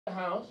the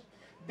house.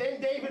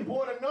 Then David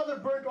bought another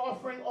burnt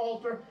offering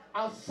altar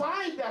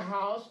outside the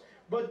house,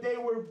 but they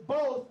were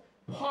both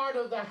part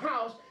of the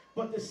house.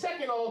 But the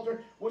second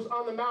altar was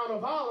on the Mount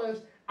of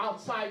Olives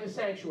outside the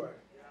sanctuary.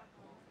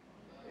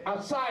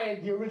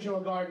 Outside the original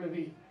Garden of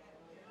Eden.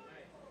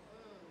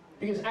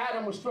 Because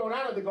Adam was thrown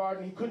out of the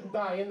garden, he couldn't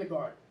die in the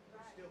garden.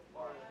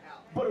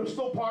 But it was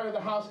still part of the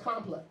house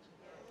complex.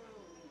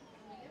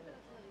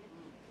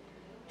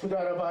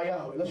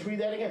 Let's read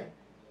that again.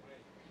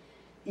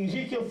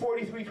 Ezekiel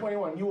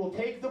 43:21. You will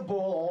take the bull,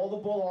 all the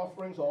bull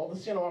offerings, all the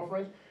sin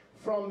offerings,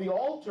 from the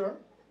altar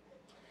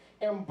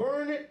and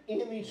burn it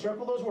in the,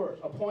 circle those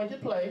words,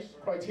 appointed place,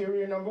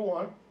 criteria number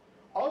 1,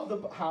 of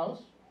the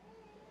house,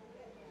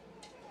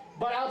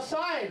 but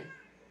outside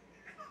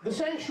the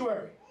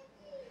sanctuary.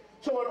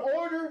 So in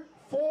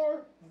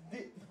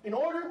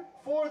order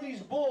for these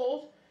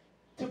bulls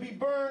to be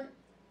burned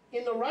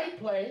in the right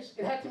place,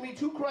 it had to meet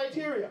 2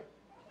 criteria.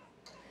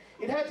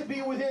 It had to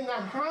be within the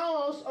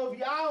house of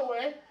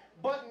Yahweh,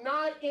 but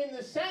not in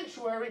the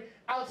sanctuary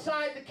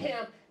outside the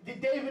camp. Did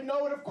David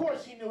know it? Of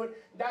course he knew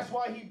it. That's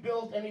why he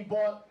built and he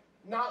bought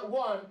not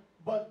 1,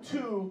 but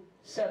 2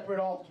 separate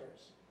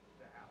altars.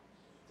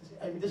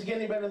 Does it get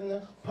any better than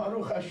this?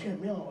 Baruch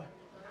Hashem Yahweh.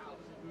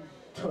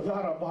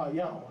 Todah Rabah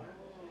Yahweh.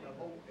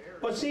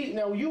 But see,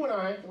 now you and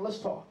I, let's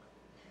talk.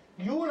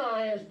 You and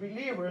I as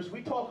believers,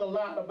 we talk a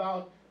lot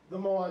about the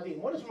Moadim.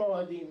 What does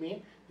Moadim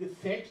mean? The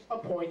fixed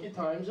appointed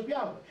times of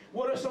Yahweh.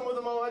 What are some of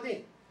the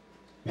Moadim?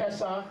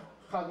 Pesach,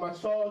 Chag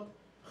Matzot,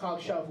 Chag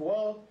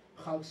Shavuot,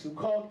 Chag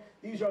Sukkot.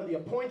 These are the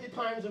appointed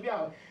times of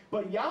Yahweh.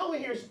 But Yahweh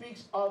here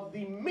speaks of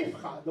the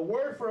Mifchad. The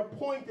word for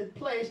appointed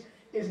place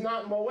is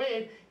not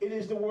Moed, it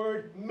is the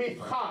word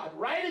Mifchad.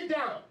 Write it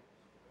down,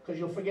 because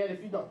you'll forget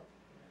if you don't.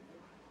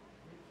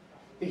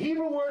 The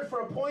Hebrew word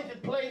for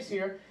appointed place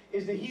here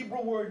is the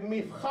Hebrew word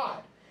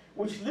Mifchad,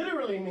 which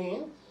literally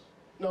means,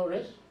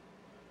 notice,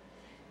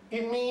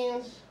 it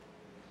means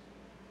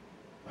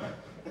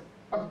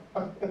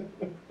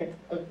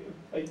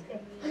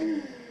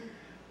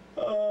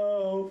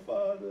oh,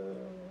 Father.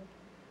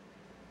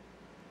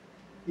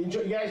 You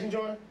guys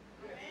enjoying?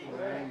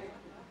 Amen.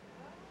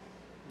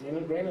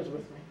 Brandon's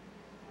with me.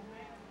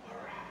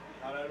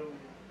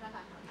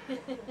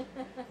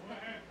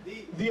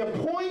 The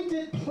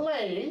appointed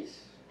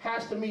place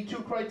has to meet 2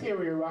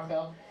 criteria,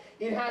 Rachel.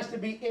 It has to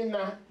be in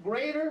the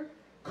greater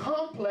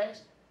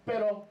complex,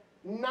 pero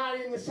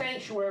not in the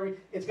sanctuary.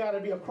 It's got to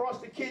be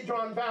across the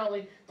Kidron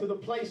Valley to the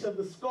place of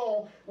the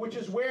skull, which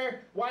is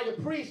why the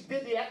priests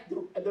did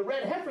the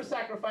red heifer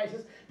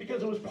sacrifices,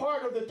 because it was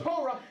part of the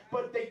Torah,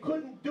 but they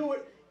couldn't do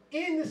it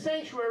in the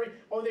sanctuary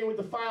or they would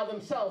defile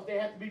themselves. They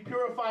had to be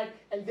purified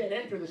and then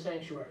enter the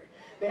sanctuary.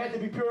 They had to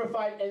be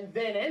purified and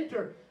then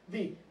enter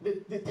the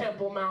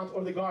Temple Mount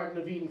or the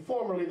Garden of Eden,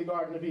 formerly the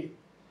Garden of Eden.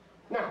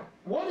 Now,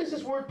 what is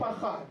this word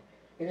pachad?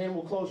 And then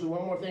we'll close with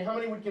one more thing. How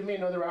many would give me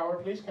another hour,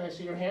 please? Can I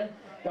see your hand?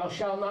 Thou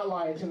shalt not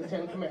lie. It's in the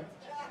 10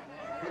 Commandments.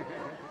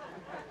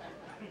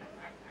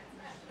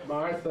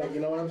 Martha, you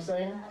know what I'm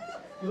saying?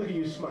 Look at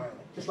you smiling,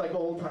 just like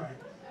old times.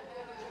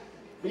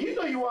 But you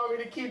know you want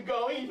me to keep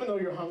going, even though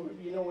you're hungry.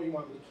 You know you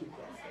want me to keep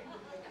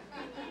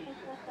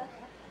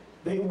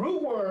going. The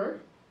root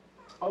word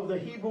of the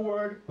Hebrew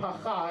word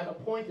pachad,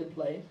 appointed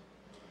place,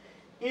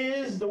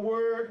 is the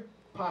word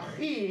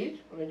pachid.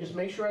 Let me just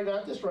make sure I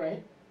got this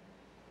right.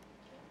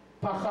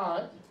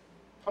 Pachad.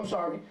 I'm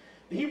sorry.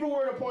 The Hebrew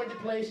word appointed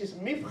place is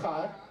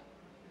mifchad.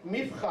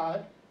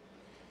 Mifchad.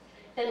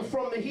 And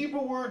from the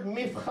Hebrew word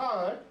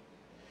mifchad,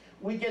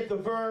 we get the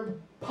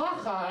verb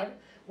pachad,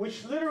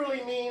 which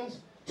literally means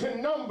to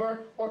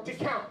number or to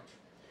count.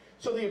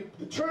 So the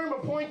term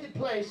appointed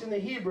place in the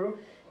Hebrew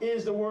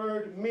is the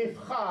word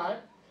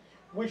mifchad,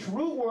 which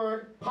root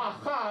word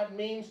pachad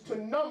means to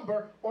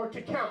number or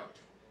to count.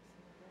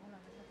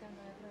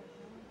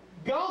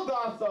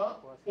 Golgotha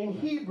in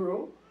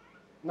Hebrew,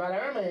 not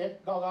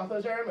Aramaic, Golgotha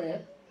is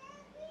Aramaic.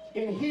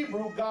 In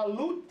Hebrew,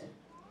 galut,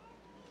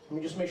 let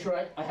me just make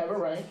sure I have it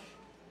right.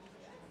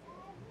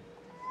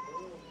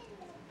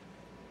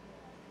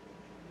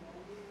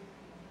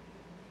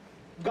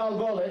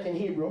 Galgolet in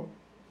Hebrew,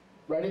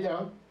 write it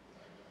down.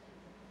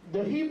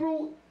 The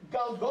Hebrew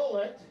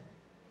Galgolet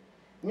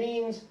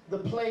means the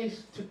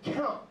place to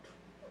count,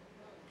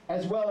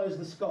 as well as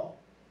the skull.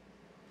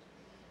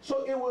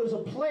 So it was a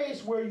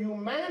place where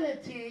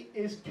humanity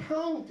is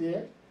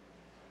counted,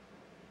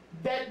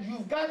 that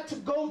you've got to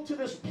go to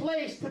this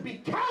place to be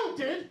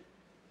counted,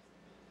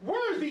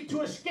 worthy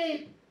to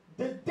escape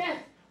the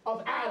death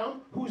of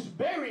Adam, who's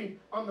buried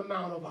on the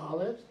Mount of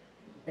Olives,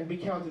 and be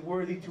counted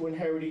worthy to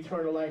inherit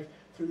eternal life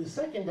through the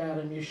second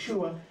Adam,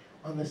 Yeshua,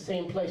 on the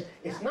same place.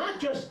 It's not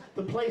just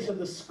the place of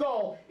the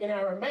skull in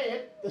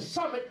Aramaic, the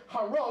summit,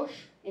 Harosh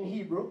in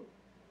Hebrew.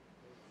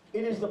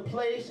 It is the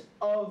place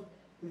of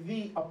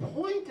the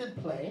appointed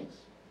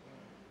place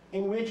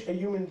in which a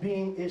human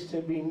being is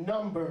to be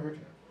numbered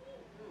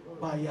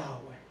by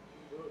Yahweh.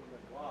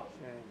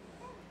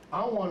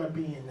 I want to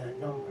be in that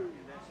number.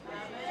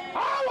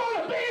 I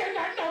want to be in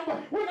that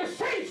number when the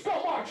saints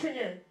go marching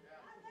in.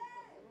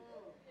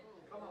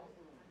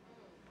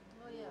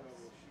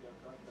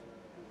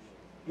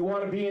 You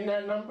want to be in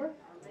that number?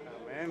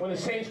 Amen. When the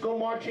saints go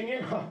marching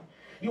in? Huh.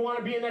 You want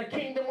to be in that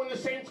kingdom when the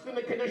saints and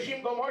the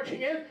Kedoshim go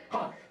marching in?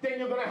 Huh. Then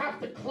you're going to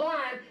have to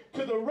climb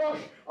to the rush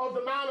of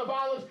the Mount of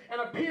Olives and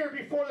appear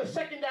before the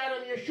second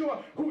Adam,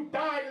 Yeshua, who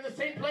died in the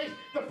same place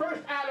the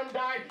first Adam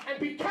died,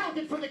 and be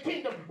counted for the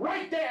kingdom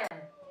right there.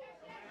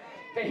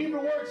 The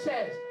Hebrew word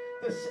says,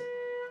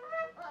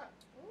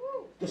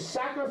 the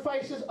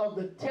sacrifices of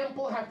the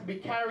temple have to be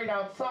carried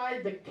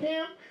outside the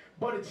camp,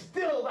 but it's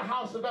still the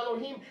house of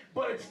Elohim,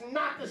 but it's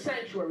not the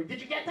sanctuary.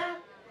 Did you get that?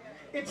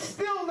 It's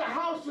still the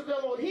house of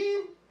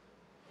Elohim,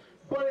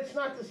 but it's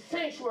not the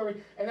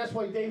sanctuary. And that's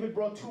why David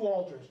brought two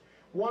altars.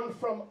 One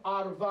from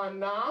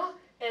Arvana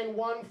and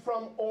one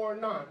from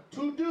Ornan.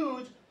 Two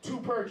dudes, two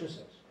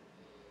purchases.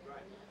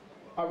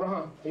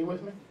 Abraham, are you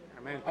with me?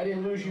 Amen. I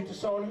didn't lose you to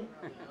Sony.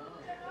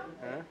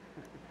 Huh?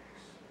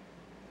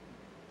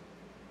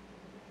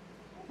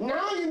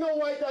 Now you know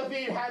why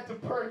David had to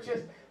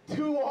purchase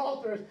two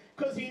altars,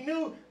 because he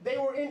knew they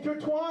were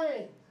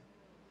intertwined.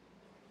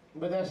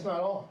 But that's not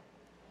all.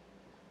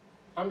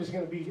 I'm just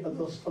going to be a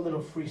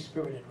little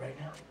free-spirited right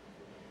now.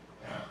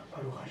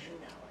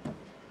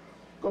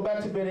 Go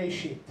back to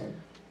Bereshit.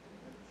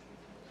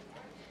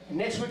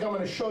 Next week I'm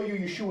going to show you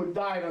Yeshua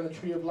died on the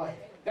tree of life.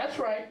 That's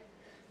right.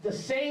 The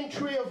same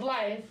tree of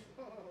life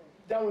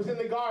that was in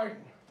the garden.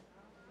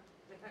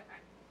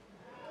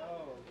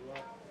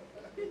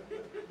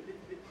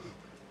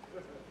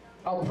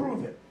 I'll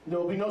prove it. There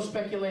will be no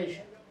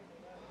speculation.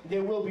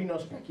 There will be no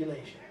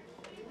speculation.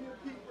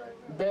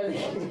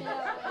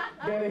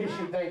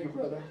 Bereshit, thank you,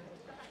 brother.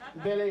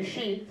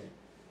 Bereshit,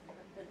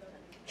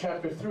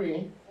 chapter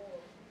 3,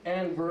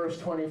 and verse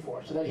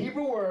 24. So that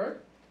Hebrew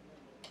word,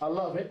 I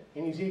love it,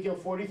 in Ezekiel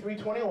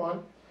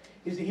 43:21,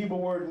 is the Hebrew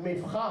word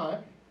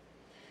mifchad,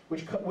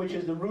 which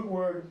is the root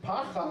word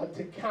pachad,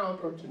 to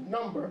count or to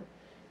number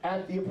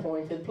at the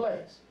appointed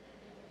place.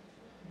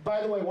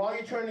 By the way, while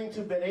you're turning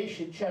to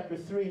Bereshit, chapter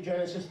 3,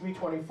 Genesis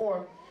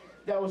 3:24,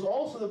 that was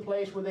also the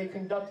place where they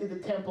conducted the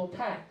temple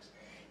tax.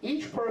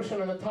 Each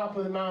person on the top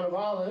of the Mount of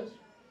Olives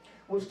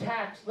was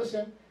taxed,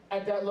 listen,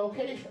 at that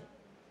location.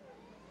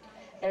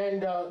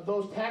 And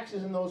those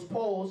taxes and those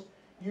polls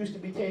used to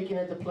be taken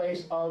at the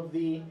place of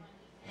the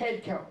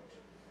head count.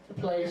 The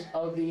place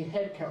of the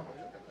head count.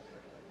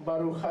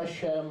 Baruch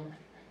Hashem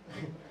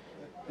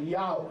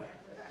Yahweh.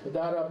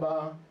 Todah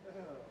Rabah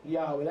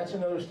Yahweh. That's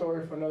another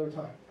story for another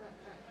time.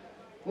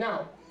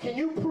 Now, can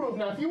you prove?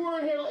 Now, if you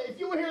were here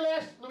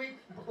last week,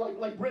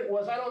 like Britt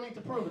was, I don't need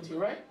to prove it to you,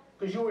 right?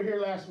 Because you were here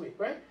last week,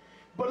 right?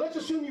 But let's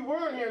assume you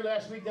weren't here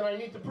last week, then I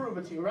need to prove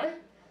it to you, right?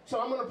 So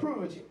I'm going to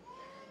prove it to you.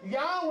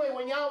 Yahweh,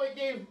 when Yahweh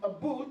gave a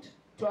boot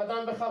to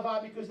Adam and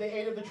Chava because they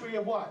ate of the tree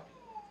of what?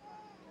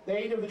 They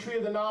ate of the tree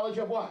of the knowledge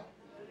of what?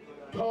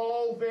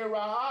 Tov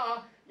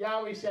v'ra'ah.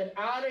 Yahweh said,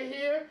 out of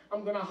here,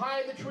 I'm going to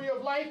hide the tree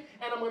of life,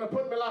 and I'm going to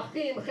put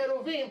melachim,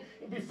 cheruvim,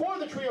 before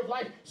the tree of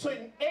life, so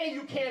A,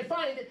 you can't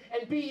find it,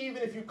 and B,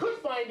 even if you could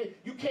find it,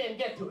 you can't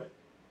get to it.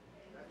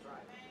 That's right.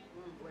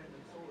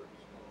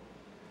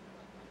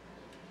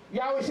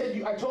 Yahweh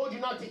said, I told you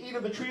not to eat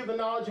of the tree of the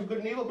knowledge of good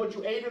and evil, but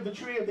you ate of the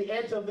tree of the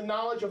edge of the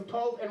knowledge of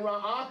Tov and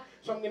Ra'ah,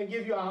 so I'm going to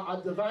give you a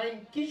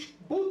divine kish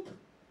boot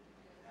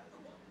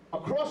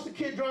across the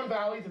Kidron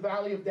Valley, the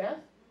valley of death.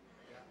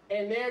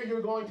 And there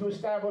you're going to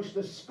establish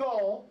the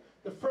skull,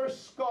 the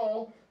first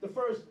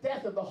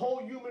death of the whole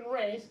human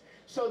race,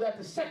 so that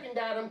the second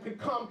Adam could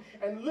come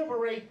and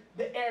liberate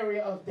the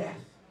area of death.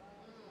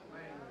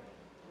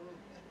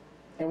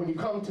 And when you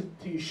come to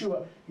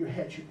Yeshua, your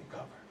head should be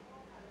covered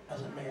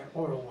as a man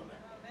or a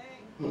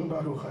woman.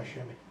 Baruch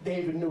Hashem.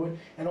 David knew it,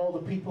 and all the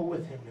people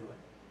with him knew it.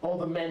 All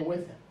the men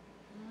with him.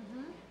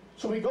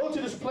 So we go to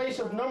this place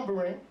of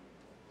numbering,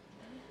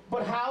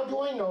 but how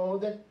do I know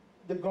that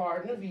the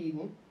Garden of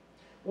Eden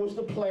was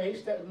the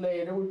place that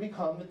later would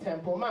become the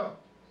Temple Mount?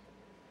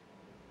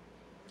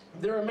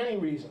 There are many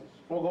reasons.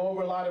 We'll go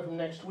over a lot of them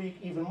next week,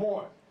 even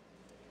more.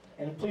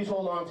 And please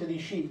hold on to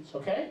these sheets,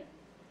 okay?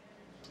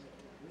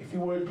 If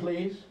you would,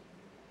 please,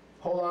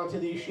 hold on to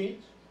these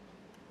sheets.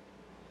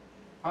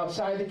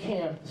 Outside the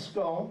camp, the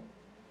skull.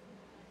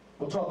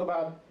 We'll talk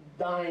about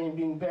dying and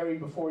being buried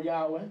before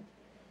Yahweh.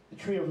 The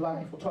tree of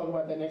life. We'll talk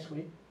about that next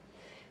week.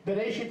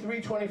 Bereshit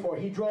 3:24.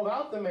 He drove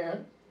out the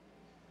man.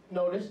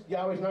 Notice,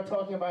 Yahweh's not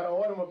talking about an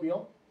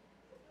automobile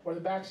or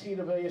the back seat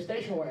of a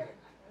station wagon.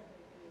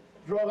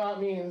 Drove out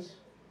means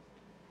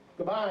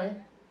goodbye.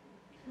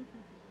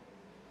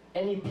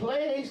 And he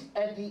placed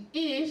at the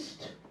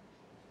east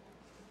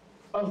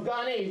of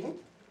Gan Eden.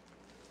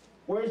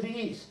 Where's the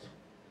east?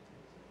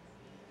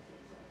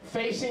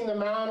 Facing the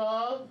Mount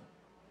of?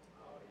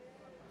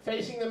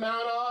 Facing the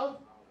Mount of?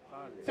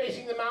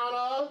 Facing the Mount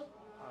of?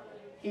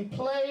 He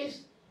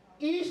placed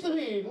east of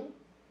Eden,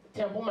 the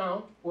Temple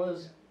Mount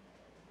was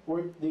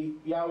where the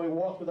Yahweh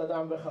walked with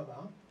Adam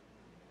v'Chava.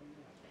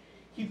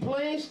 He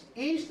placed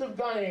east of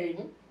Gan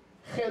Eden,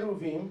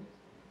 cheruvim,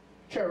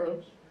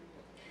 cherubs,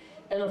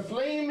 and a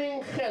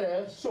flaming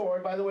cherev,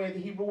 sword. By the way, the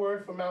Hebrew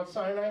word for Mount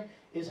Sinai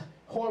is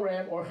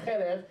horeb or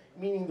cherev,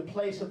 meaning the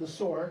place of the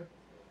sword.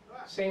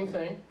 Same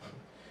thing.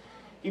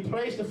 He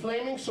placed a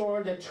flaming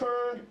sword that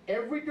turned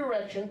every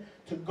direction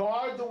to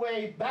guard the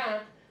way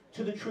back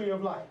to the tree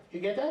of life.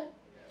 You get that?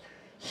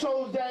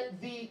 So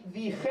that the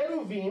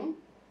cheruvim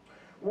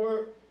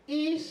were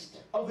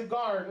east of the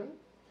garden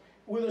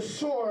with a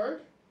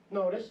sword,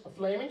 notice, a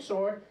flaming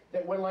sword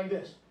that went like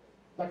this,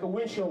 like a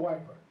windshield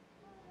wiper.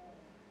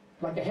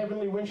 Like a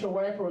heavenly windshield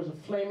wiper was a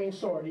flaming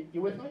sword.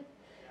 You with me?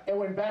 It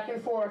went back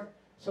and forth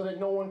so that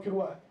no one could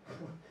what?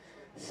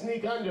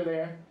 Sneak under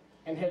there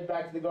and head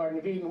back to the Garden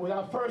of Eden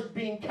without first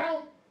being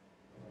counted.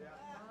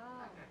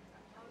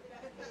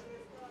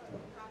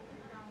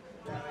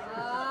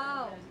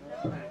 Wow.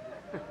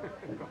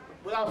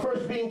 Without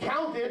first being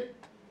counted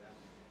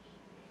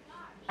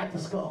at the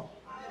skull.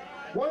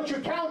 Once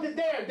you're counted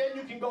there, then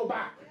you can go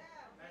back.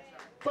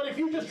 But if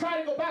you just try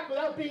to go back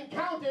without being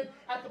counted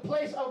at the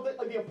place of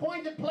the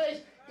appointed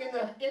place in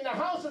the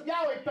house of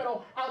Yahweh,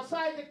 pero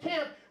outside the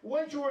camp,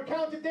 once you were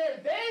counted there,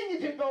 then you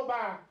can go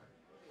back.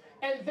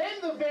 And then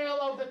the veil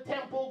of the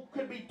temple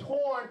could be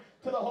torn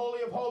to the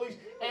Holy of Holies.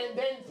 And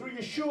then through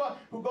Yeshua,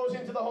 who goes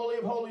into the Holy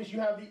of Holies, you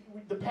have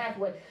the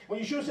pathway. When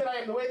Yeshua said, I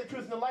am the way, the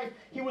truth, and the life,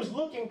 he was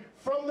looking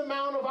from the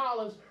Mount of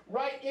Olives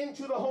right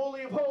into the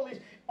Holy of Holies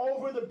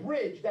over the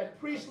bridge, that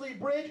priestly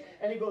bridge.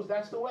 And he goes,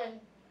 that's the way.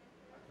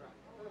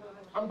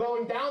 I'm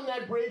going down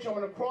that bridge. I'm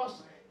going to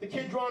cross the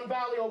Kidron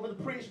Valley over the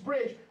priest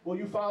bridge. Will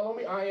you follow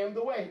me? I am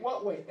the way.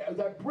 What way?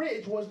 That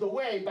bridge was the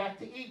way back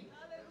to Eden.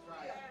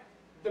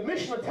 The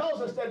Mishnah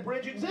tells us that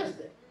bridge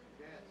existed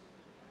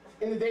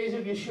in the days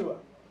of Yeshua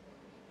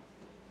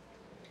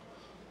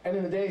and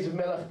in the days of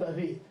Melech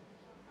David.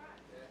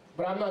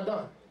 But I'm not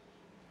done.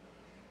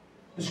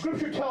 The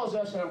scripture tells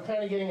us, and I'm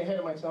kind of getting ahead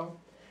of myself,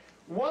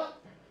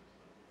 what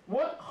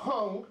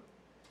hung...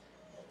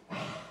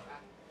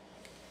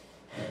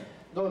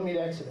 Go with me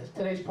to Exodus.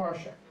 Today's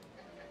Parsha.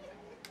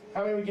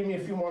 How many would give me a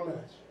few more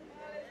minutes?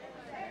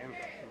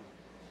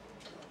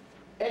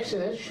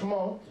 Exodus,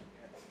 Shemot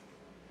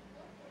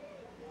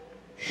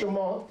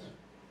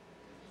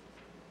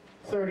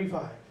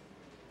 35.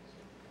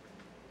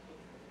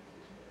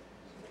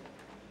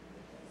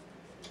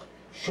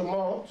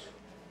 Shemot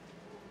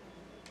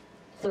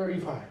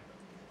 35.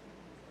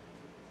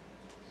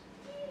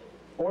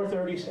 Or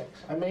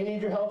 36. I may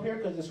need your help here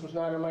because this was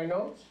not in my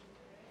notes.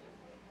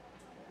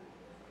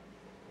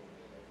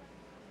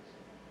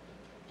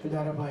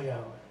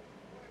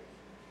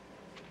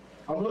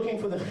 I'm looking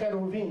for the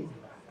cheruvim.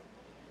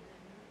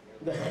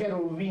 The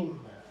cheruvim.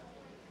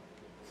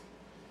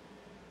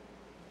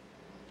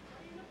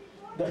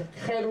 The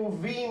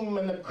cheruvim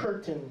and the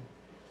curtain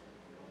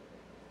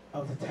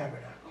of the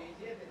tabernacle.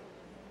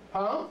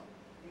 Huh?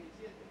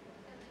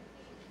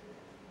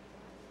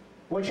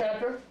 What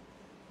chapter?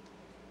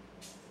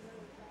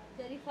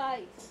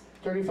 35.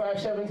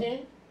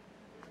 35:17?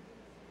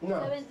 No.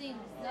 17,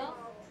 no?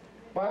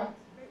 What?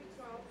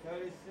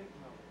 36,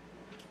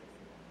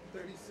 no.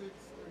 36,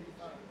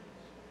 35.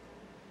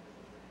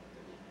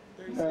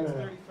 36, No.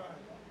 35.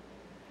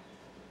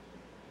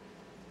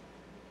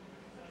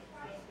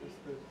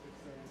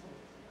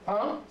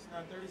 Huh? It's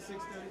not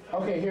 36,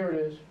 35. Okay, here it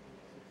is.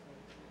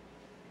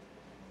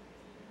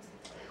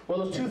 Well,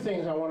 there's two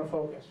things I want to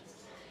focus.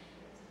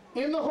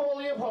 In the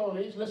Holy of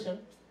Holies, listen.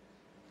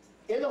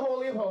 In the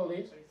Holy of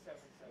Holies,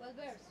 What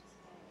verse?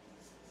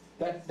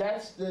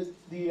 that's the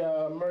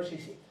mercy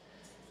seat.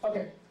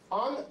 Okay.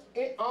 On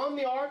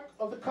the Ark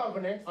of the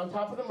Covenant, on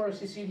top of the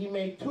mercy seat, he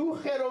made 2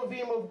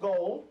 cheruvim of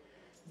gold,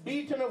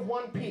 beaten of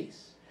one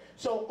piece.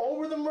 So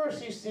over the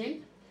mercy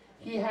seat,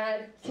 he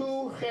had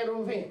 2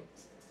 cheruvim.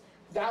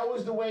 That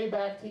was the way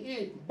back to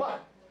Eden.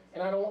 But,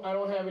 and I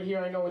don't have it here,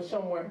 I know it's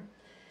somewhere.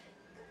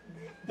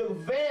 The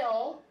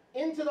veil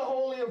into the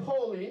Holy of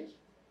Holies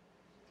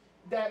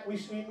that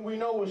we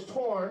know was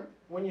torn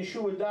when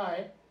Yeshua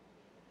died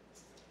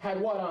had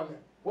what on it?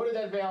 What did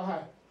that veil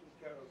have?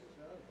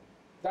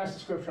 That's the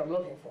scripture I'm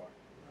looking for.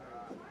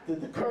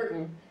 The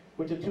curtain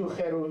with the 2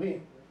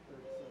 cheruvim.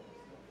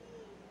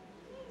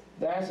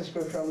 That's the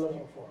scripture I'm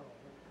looking for.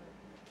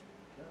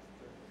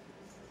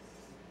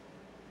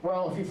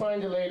 Well, if you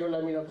find it later,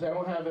 let me know, because I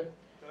don't have it.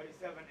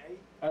 37:8.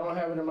 I don't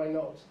have it in my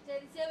notes.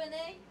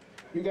 37A?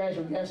 You guys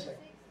are guessing.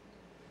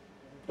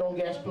 Don't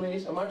guess,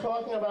 please. Am I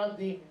talking about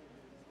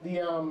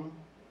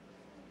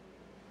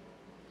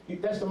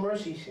that's the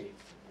mercy seat.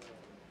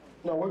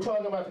 No, we're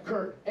talking about the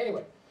curtain.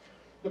 Anyway,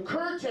 the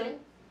curtain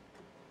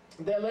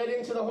that led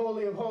into the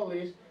Holy of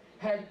Holies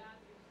had,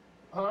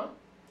 huh?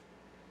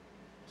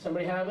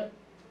 Somebody have it?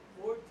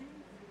 14?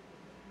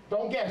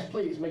 Don't guess,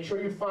 please. Make sure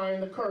you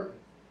find the curtain.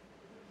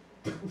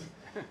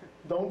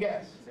 Don't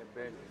guess.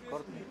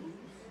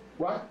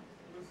 What?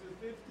 Was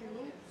it 50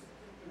 loops?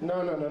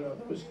 No. There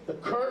was the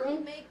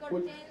curtain Make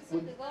with curtains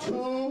with the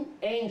gold?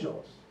 2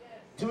 angels,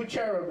 2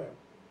 cherubim.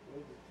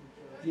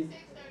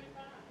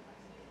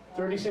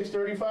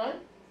 36:35?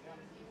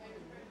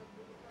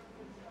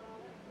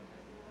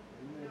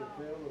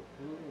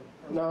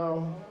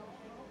 No.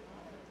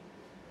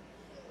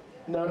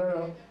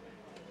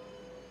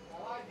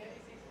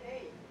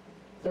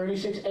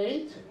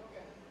 36:8?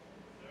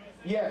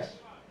 Yes.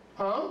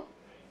 Huh?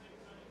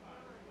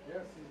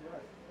 Yes, he's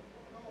right.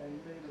 And he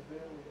made a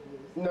veil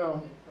of blue.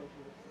 No.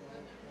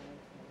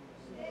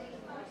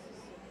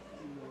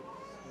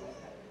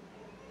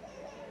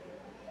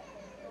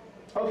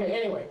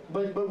 Okay, anyway,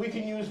 but we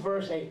can use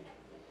verse 8.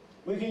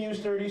 We can use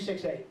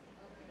 36:8.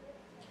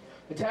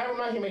 The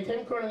tabernacle, he made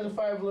 10 curtains of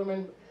 5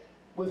 lumen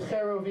with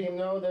cherubim.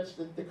 No, that's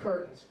the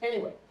curtains.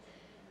 Anyway,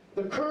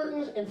 the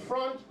curtains in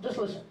front, just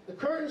listen. The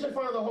curtains in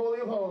front of the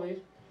Holy of Holies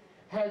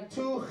had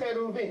 2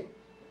 cherubim.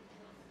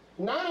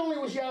 Not only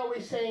was Yahweh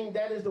saying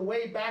that is the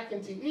way back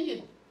into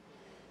Eden,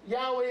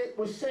 Yahweh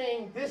was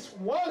saying this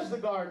was the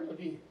Garden of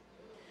Eden.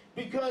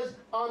 Because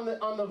on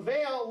the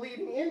veil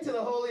leading into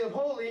the Holy of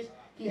Holies,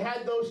 he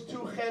had those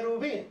 2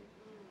 cherubim,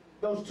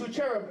 those 2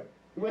 cherubim.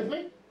 You with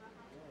me?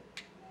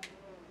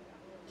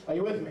 Are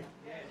you with me?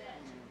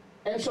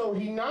 And so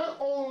he not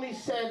only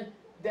said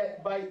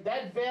that by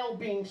that veil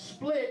being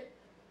split,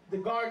 the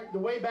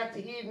way back to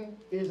Eden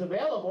is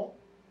available,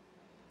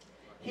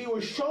 he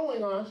was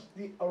showing us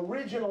the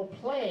original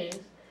plans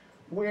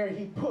where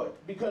he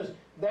put, because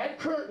that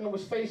curtain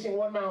was facing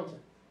what mountain?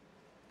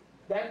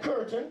 That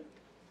curtain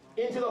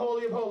into the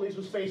Holy of Holies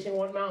was facing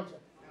what mountain?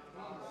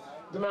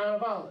 The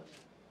Mount of Olives.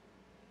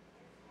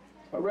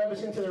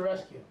 Rebus to the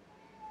rescue.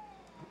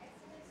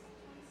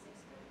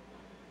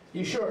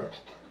 You sure?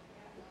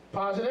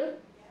 Positive?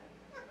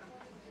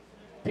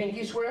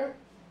 Pinky swear?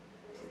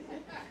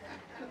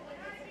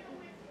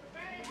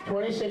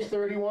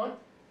 26:31?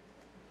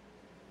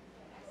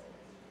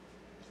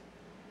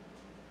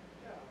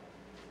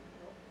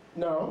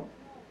 No.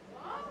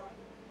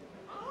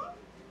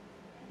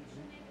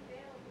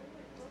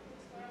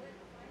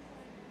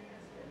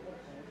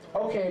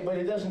 Okay, but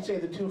it doesn't say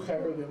the 2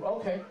 cherubim.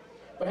 Okay.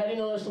 But how do you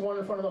know that's the one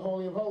in front of the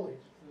Holy of Holies?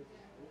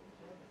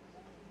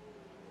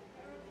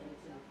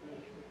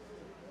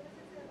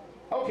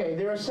 Okay,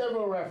 there are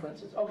several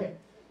references. Okay.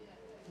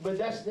 But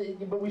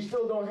but we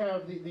still don't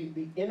have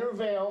the inner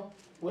veil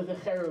with the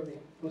cherubim.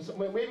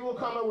 Maybe we'll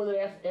come up with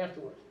it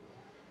afterwards.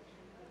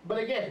 But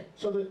again,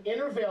 so the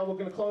inner veil, we're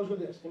going to close with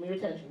this. Give me your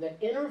attention. The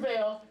inner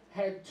veil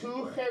had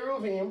 2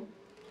 cherubim.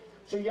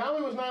 So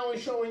Yahweh was not only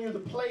showing you the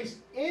place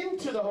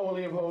into the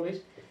Holy of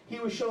Holies, he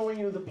was showing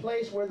you the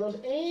place where those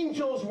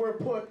angels were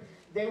put.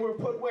 They were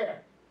put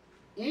where?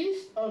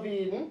 East of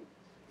Eden,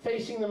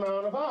 facing the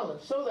Mount of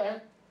Olives. So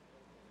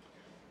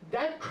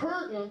that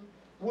curtain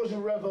was a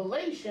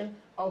revelation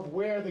of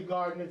where the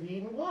Garden of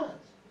Eden was.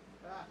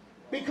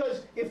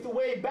 Because if the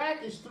way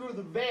back is through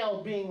the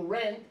veil being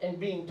rent and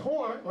being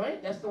torn,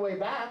 right? That's the way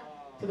back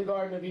to the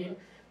Garden of Eden.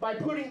 By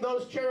putting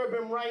those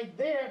cherubim right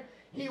there,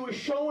 he was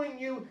showing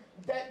you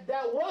that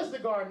that was the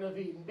Garden of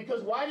Eden.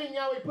 Because why didn't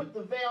Yahweh put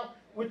the veil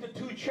with the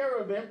 2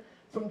 cherubim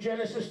from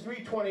Genesis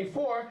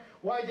 3:24?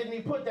 Why didn't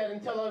he put that in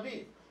Tel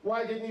Aviv?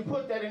 Why didn't he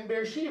put that in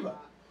Beersheba?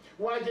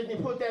 Why didn't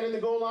he put that in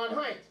the Golan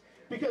Heights?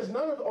 Because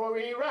or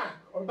in Iraq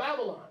or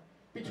Babylon,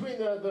 between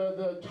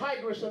the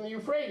Tigris and the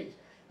Euphrates.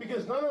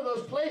 Because none of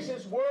those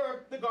places were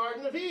the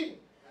Garden of Eden.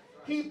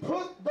 He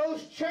put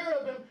those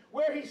cherubim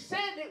where he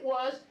said it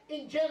was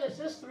in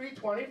Genesis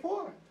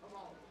 3:24.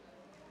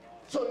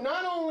 So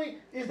not only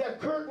is that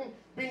curtain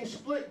being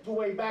split the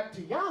way back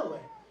to Yahweh,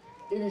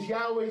 it is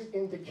Yahweh's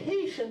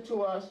indication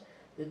to us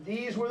that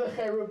these were the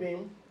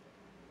cherubim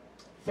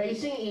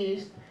facing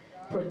east,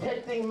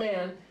 protecting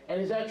man. And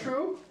is that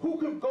true? Who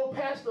could go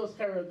past those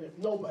cherubim?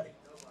 Nobody.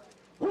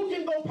 Who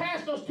can go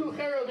past those 2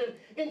 cherubim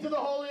into the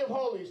Holy of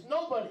Holies?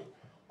 Nobody.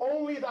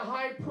 Only the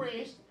high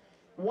priest,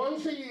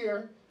 once a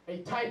year, a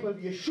type of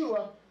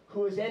Yeshua,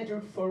 who has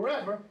entered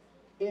forever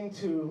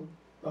into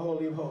the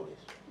Holy of Holies.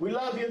 We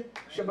love you.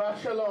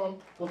 Shabbat Shalom.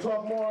 We'll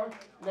talk more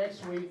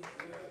next week.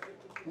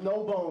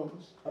 No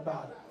bones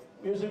about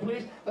it. Music,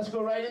 please. Let's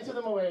go right into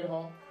the Moed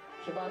Hall.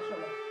 Shabbat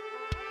Shalom.